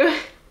work to do,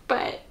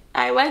 but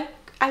I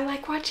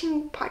like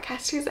watching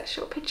podcasters that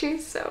show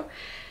pictures, so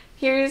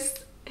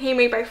here's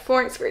Handmade by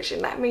Florence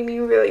version. That made me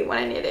really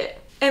want to knit it.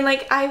 And,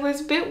 like, I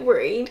was a bit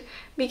worried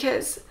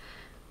because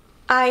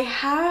I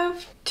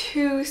have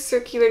 2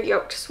 circular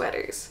yoked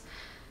sweaters.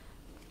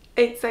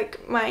 It's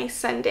like my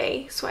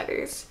Sunday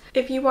sweaters.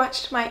 If you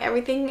watched my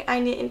Everything I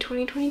Knit in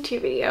 2022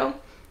 video,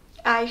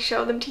 I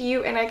show them to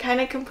you, and I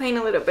kind of complain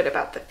a little bit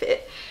about the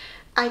fit.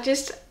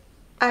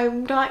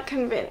 I'm not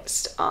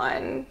convinced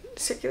on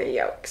circular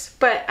yokes,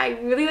 but I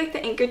really like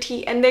the Anker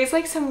Tee, and there's,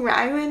 like, some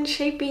raglan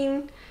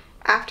shaping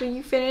after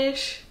you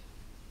finish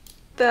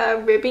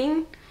the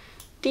ribbing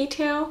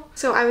detail.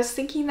 So I was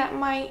thinking that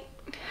might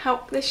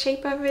help the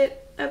shape of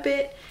it a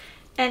bit,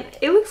 and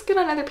it looks good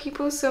on other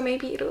people, so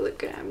maybe it'll look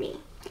good on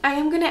me. I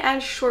am gonna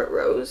add short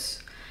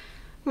rows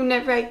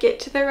whenever I get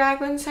to the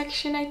raglan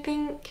section, I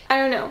think. I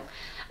don't know.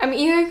 I'm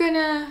either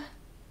gonna,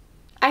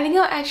 I think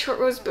I'll add short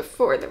rows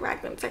before the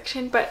raglan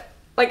section, but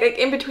like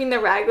in between the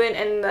raglan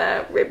and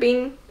the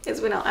ribbing is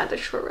when I'll add the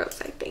short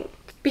rows, I think.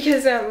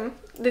 Because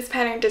this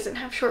pattern doesn't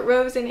have short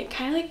rows, and it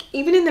kind of like,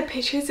 even in the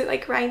pictures, it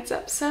like rides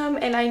up some,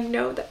 and I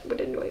know that would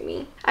annoy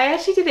me. I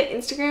actually did an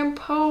Instagram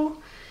poll,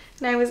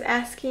 and I was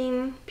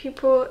asking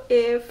people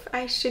if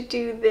I should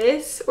do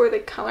this or the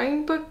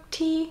coloring book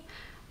tee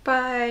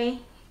by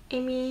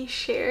Amy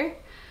Scher,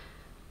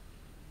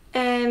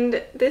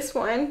 and this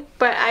one,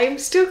 but I'm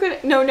still gonna,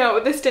 no,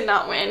 this did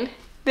not win.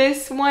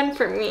 This one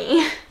for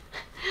me.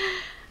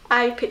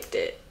 I picked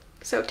it,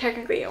 so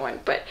technically it won,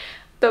 but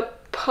the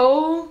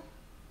poll,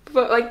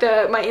 like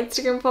my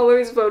Instagram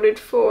followers voted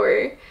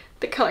for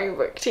the coloring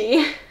book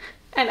tee,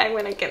 and I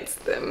went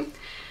against them.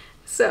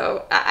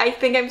 So I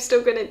think I'm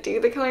still gonna do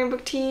the coloring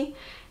book tee,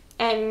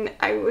 and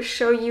I will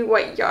show you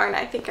what yarn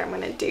I think I'm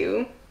gonna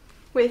do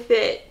with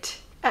it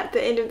at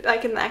the end of,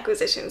 like in the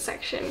acquisition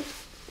section.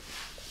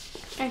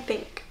 I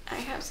think I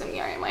have some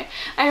yarn in mind.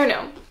 I don't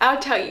know. I'll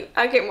tell you.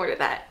 I'll get more to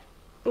that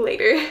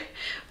later.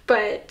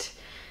 But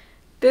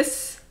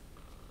this,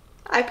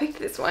 I picked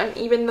this one,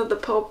 even though the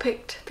poll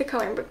picked the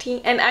coloring book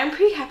tee, and I'm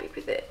pretty happy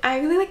with it. I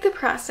really like the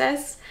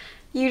process.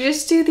 You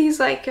just do these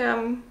like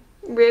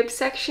rib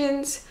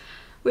sections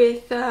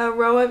with a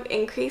row of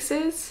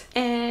increases,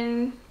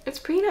 and it's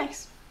pretty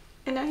nice,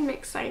 and I'm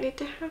excited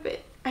to have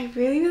it. I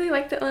really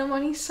like the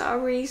illimani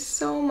sabri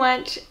so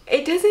much.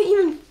 It doesn't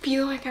even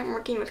feel like I'm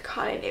working with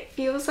cotton. It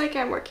feels like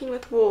I'm working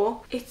with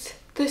wool. It's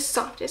the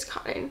softest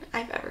cotton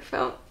I've ever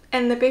felt.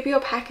 And the baby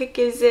alpaca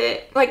gives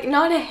it, like,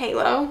 not a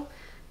halo.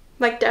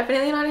 Like,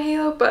 definitely not a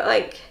halo, but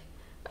like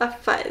a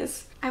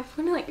fuzz. I want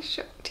to like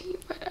show it to you,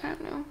 but I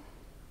don't know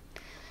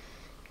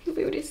if you'll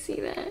be able to see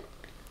that.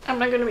 I'm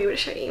not going to be able to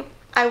show you.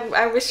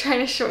 I was trying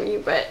to show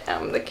you, but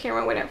the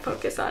camera wouldn't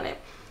focus on it.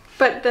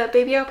 But the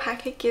baby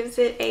alpaca gives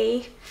it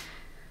a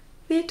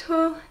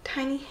little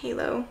tiny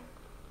halo.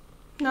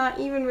 Not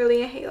even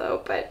really a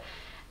halo, but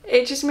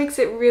it just makes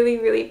it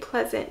really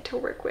pleasant to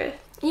work with.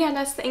 Yeah,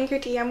 that's the Anker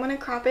Tee. I'm gonna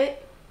crop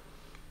it,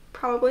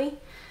 probably,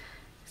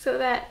 so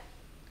that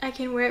I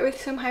can wear it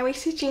with some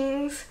high-waisted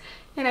jeans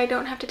and I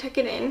don't have to tuck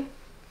it in.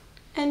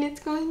 And it's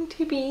going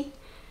to be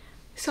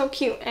so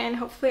cute, and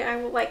hopefully I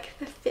will like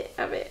the fit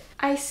of it.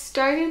 I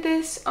started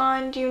this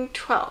on June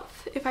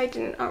 12th, if I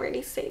didn't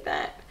already say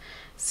that.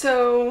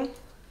 So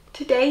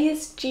today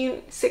is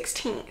June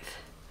 16th.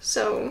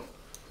 So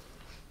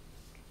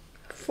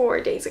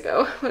 4 days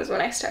ago was when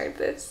I started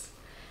this,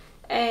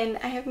 and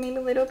I have made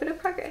a little bit of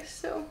progress.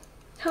 So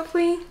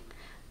hopefully,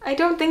 I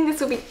don't think this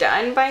will be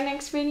done by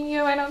next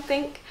video, I don't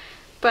think,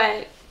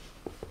 but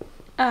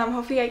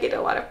hopefully I get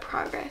a lot of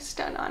progress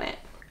done on it.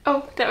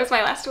 Oh, that was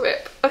my last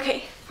whip.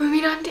 Okay,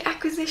 moving on to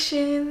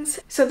acquisitions.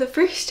 So the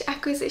first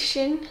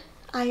acquisition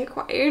I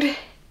acquired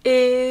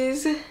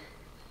is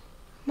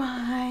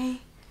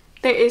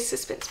there is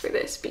suspense for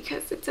this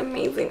because it's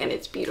amazing and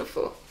it's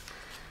beautiful.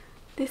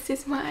 This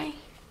is my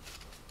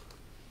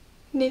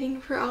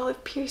Knitting for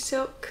Olive pure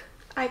silk.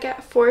 I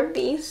got 4 of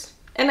these,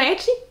 and I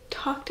actually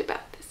talked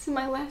about this in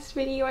my last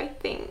video, I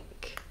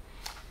think.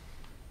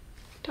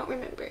 Don't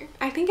remember.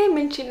 I think I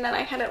mentioned that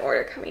I had an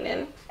order coming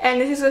in, and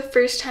this is the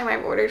first time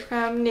I've ordered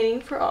from Knitting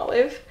for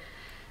Olive.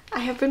 I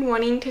have been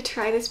wanting to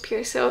try this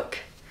pure silk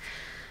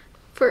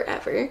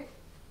forever,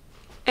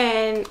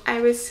 and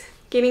I was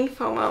getting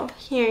FOMO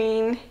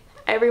hearing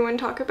everyone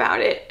talk about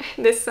it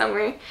this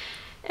summer,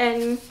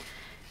 and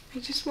I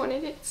just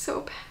wanted it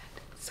so bad.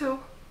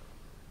 So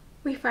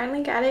we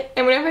finally got it,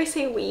 and whenever I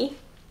say we,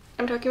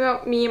 I'm talking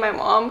about me and my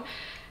mom.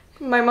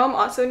 My mom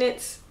also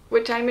knits,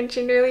 which I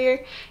mentioned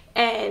earlier,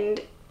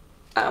 and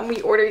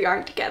we order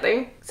yarn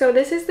together. So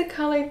this is the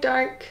color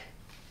Dark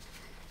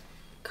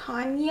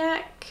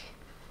Cognac.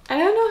 I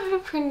don't know how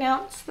to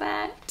pronounce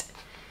that.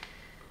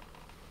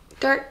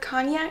 Dark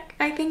Cognac,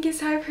 I think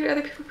is how I've heard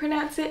other people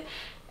pronounce it.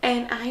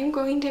 And I'm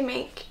going to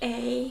make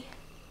a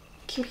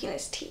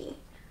cumulus tee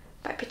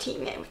by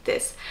Petite Knit with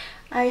this.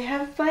 I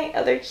have my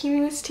other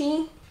cumulus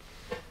tee,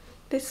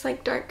 this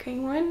like dark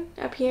green one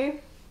up here,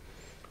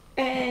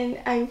 and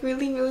I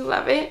really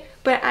love it,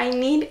 but I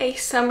need a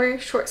summer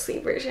short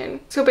sleeve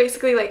version. So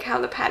basically like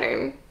how the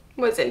pattern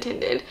was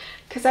intended,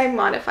 because I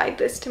modified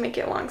this to make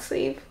it long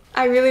sleeve.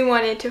 I really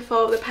wanted to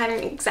follow the pattern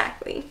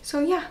exactly. So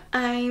yeah,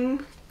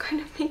 I'm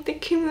going to make the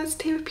cumulus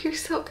tee with pure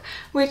silk,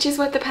 which is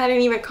what the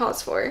pattern even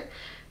calls for.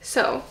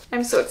 So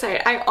I'm so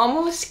excited. I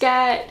almost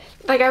got,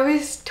 like, I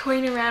was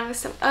toying around with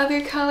some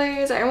other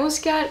colors. I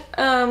almost got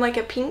like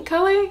a pink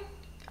color.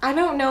 I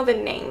don't know the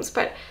names,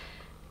 but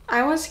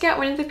I almost got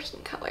one of the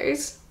pink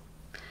colors,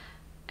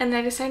 and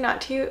I decided not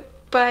to.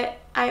 But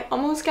I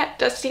almost got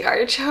Dusty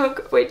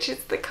Artichoke, which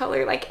is the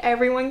color like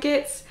everyone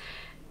gets,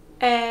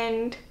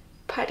 and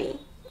Putty.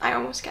 I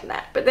almost got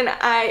that, but then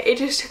it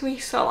just took me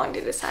so long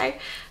to decide.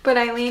 But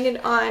I landed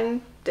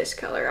on this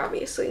color,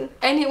 obviously,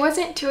 and it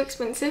wasn't too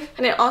expensive,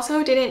 and it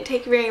also didn't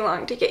take very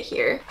long to get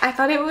here. I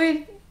thought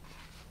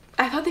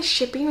the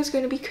shipping was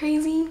going to be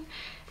crazy,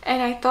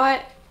 And I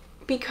thought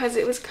because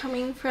it was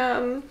coming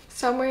from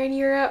somewhere in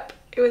Europe,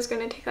 it was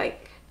going to take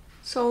like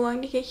so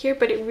long to get here,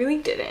 but it really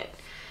didn't.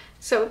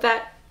 So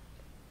that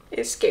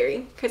is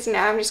scary because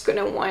now I'm just going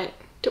to want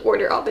to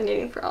order all the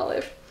knitting for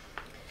Olive.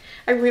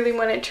 I really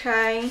want to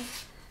try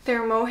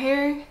their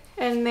mohair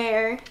and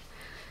their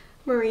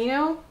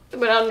merino,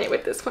 but I'll knit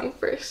with this one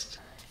first.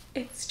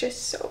 It's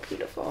just so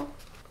beautiful.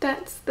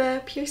 That's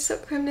the pure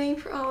silk I'm knitting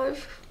for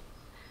Olive.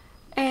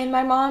 And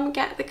my mom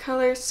got the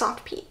color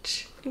Soft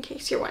Peach, in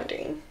case you're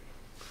wondering.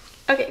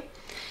 Okay,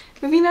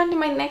 moving on to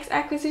my next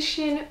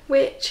acquisition,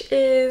 which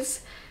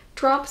is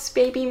Drops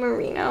Baby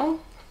Merino.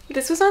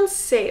 This was on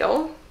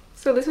sale,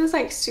 so this was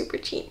like super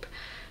cheap.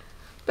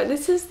 But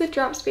this is the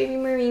Drops Baby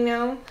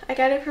Merino. I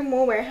got it from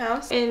Wool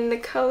Warehouse in the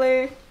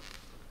color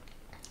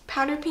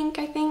Powder Pink,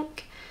 I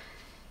think.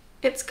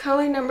 It's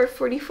color number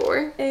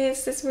 44.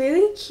 It's this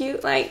really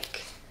cute,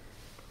 like,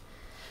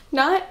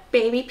 not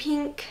baby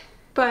pink,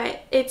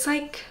 but it's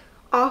like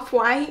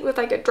off-white with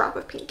like a drop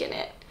of pink in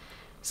it.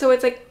 So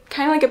it's like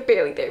kind of like a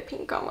barely there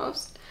pink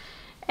almost.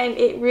 And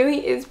it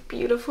really is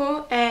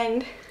beautiful,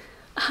 and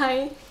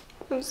I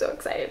am so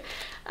excited.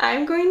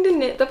 I'm going to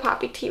knit the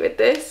poppy tee with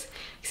this,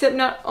 except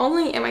not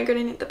only am I going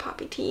to knit the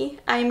poppy tee,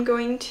 I'm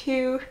going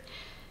to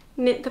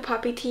knit the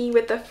poppy tee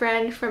with a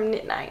friend from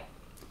Knit Night.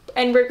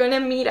 And we're going to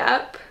meet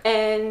up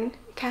and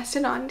cast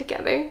it on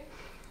together.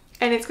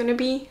 And it's going to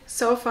be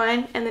so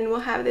fun, and then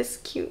we'll have this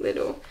cute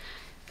little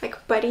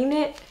like buddy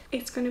knit.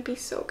 It's going to be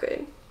so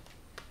good.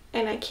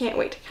 And I can't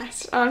wait to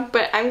cast it on,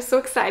 but I'm so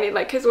excited,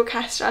 like, because we'll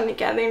cast it on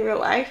together in real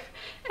life,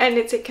 and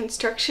it's a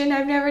construction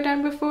I've never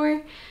done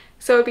before,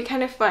 so it'd be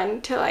kind of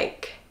fun to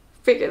like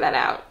figure that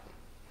out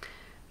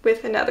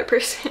with another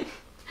person.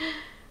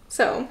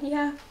 So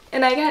yeah,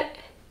 and I don't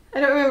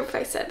remember if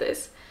I said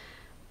this,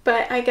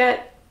 but I got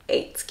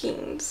 8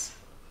 skeins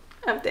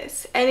of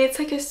this, and it's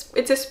like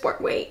it's a sport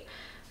weight,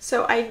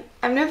 so I've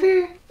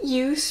never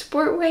used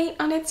sport weight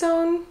on its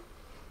own,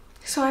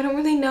 so I don't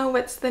really know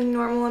what's the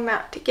normal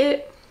amount to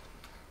get.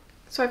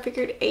 So I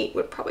figured 8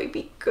 would probably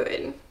be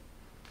good.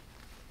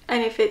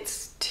 And if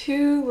it's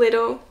too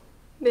little,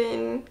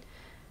 then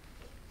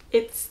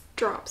it's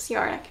Drops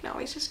yarn. I can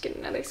always just get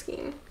another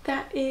skein.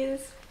 That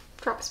is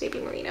Drops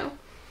Baby Merino.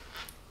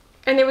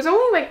 And it was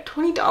only like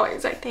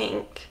 $20, I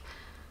think,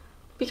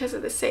 because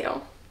of the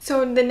sale.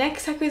 So the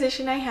next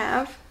acquisition I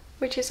have,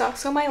 which is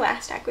also my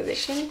last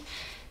acquisition,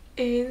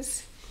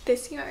 is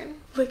this yarn.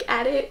 Look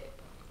at it.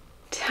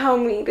 Tell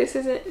me this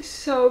isn't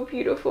so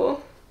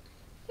beautiful.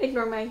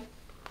 Ignore my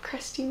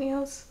crusty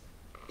nails.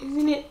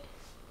 Isn't it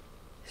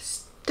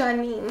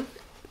stunning?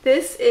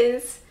 This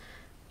is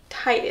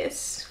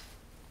Titus.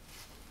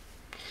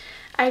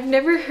 I've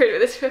never heard of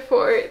this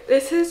before.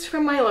 This is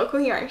from my local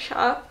yarn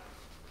shop.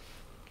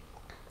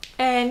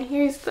 And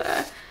here's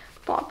the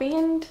ball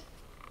band.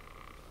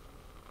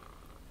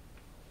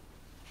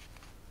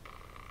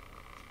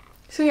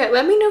 So yeah,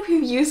 let me know if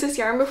you've used this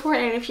yarn before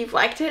and if you've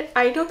liked it.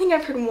 I don't think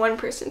I've heard one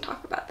person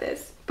talk about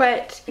this,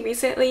 but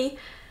recently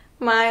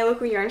my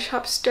local yarn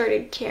shop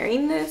started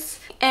carrying this,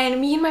 and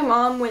me and my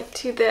mom went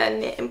to the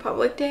Knit in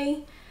Public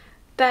Day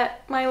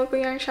that my local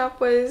yarn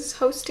shop was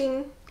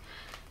hosting,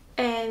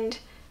 and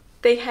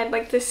they had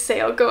like this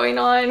sale going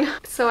on,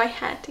 so I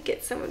had to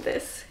get some of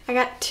this. I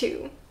got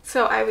 2.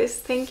 So I was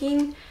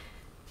thinking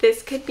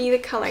this could be the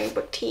coloring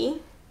book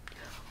tee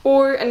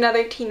or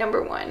another tee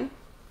number 1.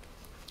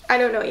 I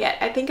don't know yet.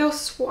 I think I'll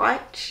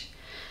swatch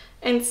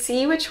and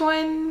see which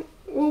one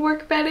will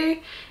work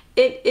better.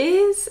 It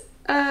is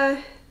a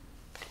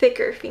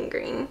thicker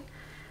fingering.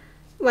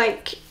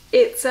 Like,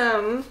 it's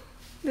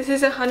this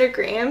is 100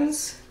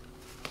 grams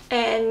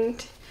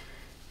and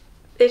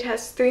it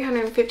has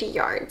 350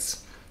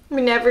 yards.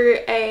 Normally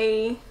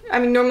a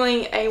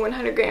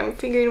 100 gram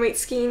fingering weight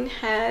skein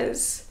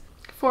has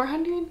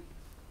 400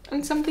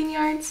 and something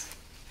yards.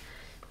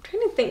 I'm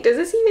trying to think, does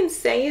this even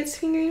say it's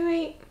fingering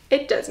weight?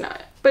 It does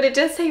not. But it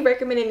does say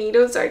recommended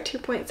needles are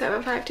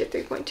 2.75 to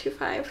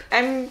 3.25.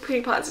 I'm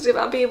pretty positive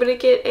I'll be able to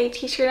get a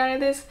t-shirt out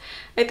of this.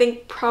 I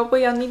think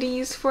probably I'll need to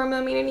use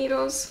 4mm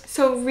needles.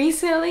 So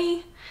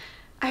recently,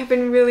 I've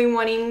been really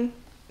wanting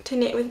to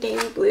knit with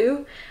navy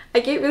blue. I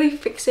get really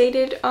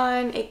fixated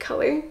on a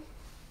color,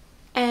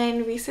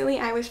 and recently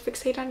I was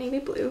fixated on navy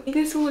blue. I think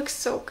this will look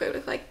so good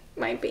with like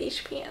my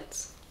beige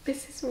pants.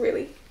 This is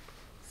really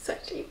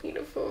such a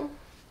beautiful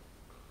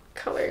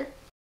color.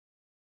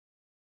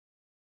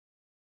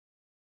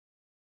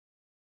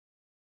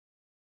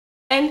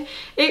 And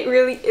it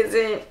really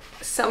isn't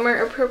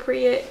summer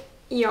appropriate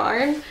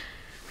yarn,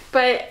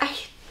 but I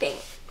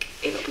think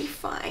it'll be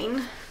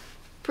fine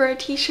for a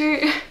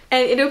t-shirt.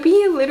 And it'll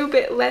be a little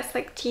bit less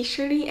like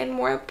t-shirty and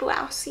more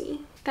blousey.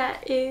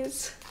 That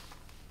is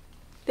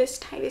this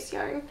Titus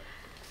yarn.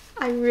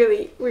 I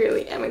really,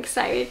 really am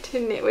excited to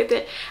knit with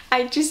it.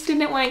 I just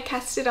didn't want to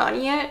cast it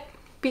on yet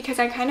because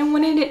I kind of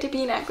wanted it to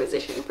be an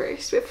acquisition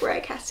first before I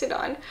cast it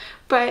on.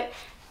 But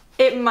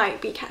it might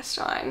be cast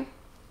on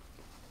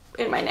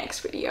in my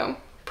next video.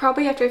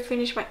 Probably after I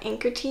finish my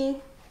Anker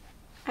Tee,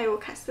 I will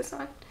cast this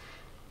on.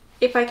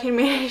 If I can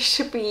manage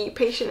to be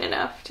patient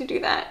enough to do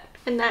that.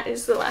 And that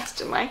is the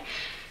last of my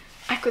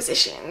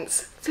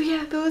acquisitions. So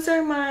yeah, those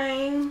are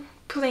my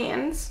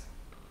plans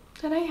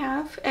that I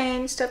have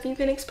and stuff you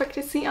can expect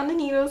to see on the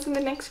needles in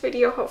the next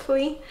video,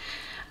 hopefully.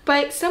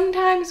 But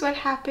sometimes what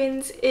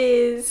happens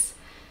is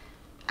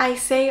I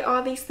say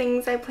all these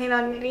things I plan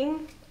on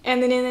knitting,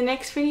 and then in the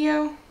next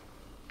video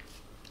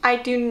I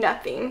do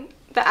nothing.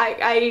 That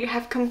I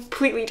have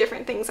completely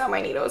different things on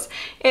my needles.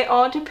 It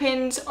all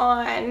depends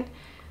on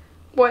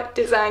what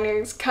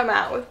designers come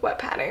out with what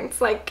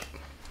patterns. Like,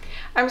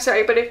 I'm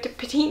sorry, but if the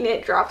petite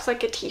knit drops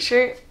like a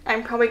t-shirt,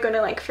 I'm probably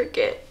gonna like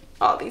forget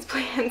all these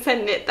plans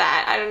and knit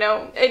that. I don't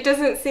know. It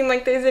doesn't seem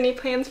like there's any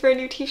plans for a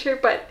new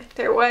t-shirt, but if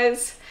there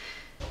was,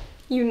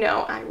 you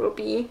know I will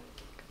be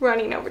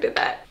running over to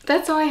that.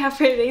 That's all I have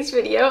for today's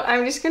video.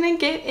 I'm just gonna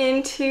get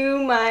into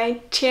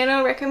my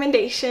channel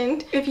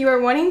recommendation. If you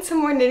are wanting some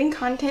more knitting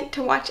content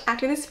to watch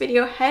after this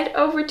video, head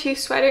over to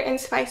Sweater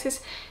and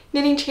Spice's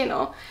knitting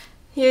channel.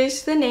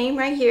 Here's the name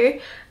right here.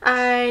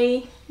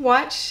 I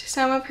watched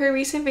some of her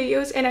recent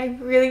videos and I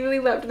really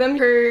loved them.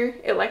 Her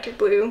electric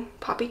blue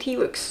poppy tee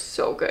looks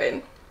so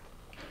good.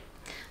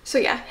 So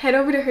yeah, head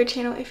over to her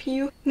channel if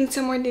you need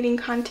some more knitting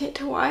content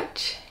to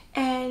watch.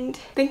 And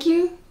thank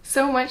you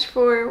so much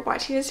for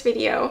watching this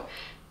video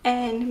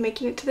and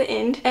making it to the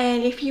end.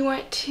 And if you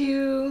want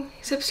to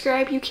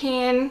subscribe, you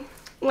can.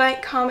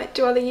 Like, comment,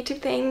 do all the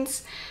YouTube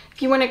things.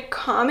 If you want to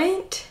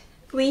comment,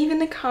 leave in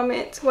the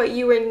comments what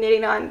you were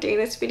knitting on during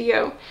this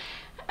video.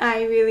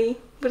 I really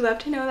would love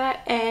to know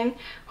that, and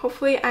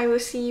hopefully I will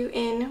see you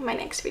in my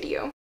next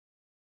video.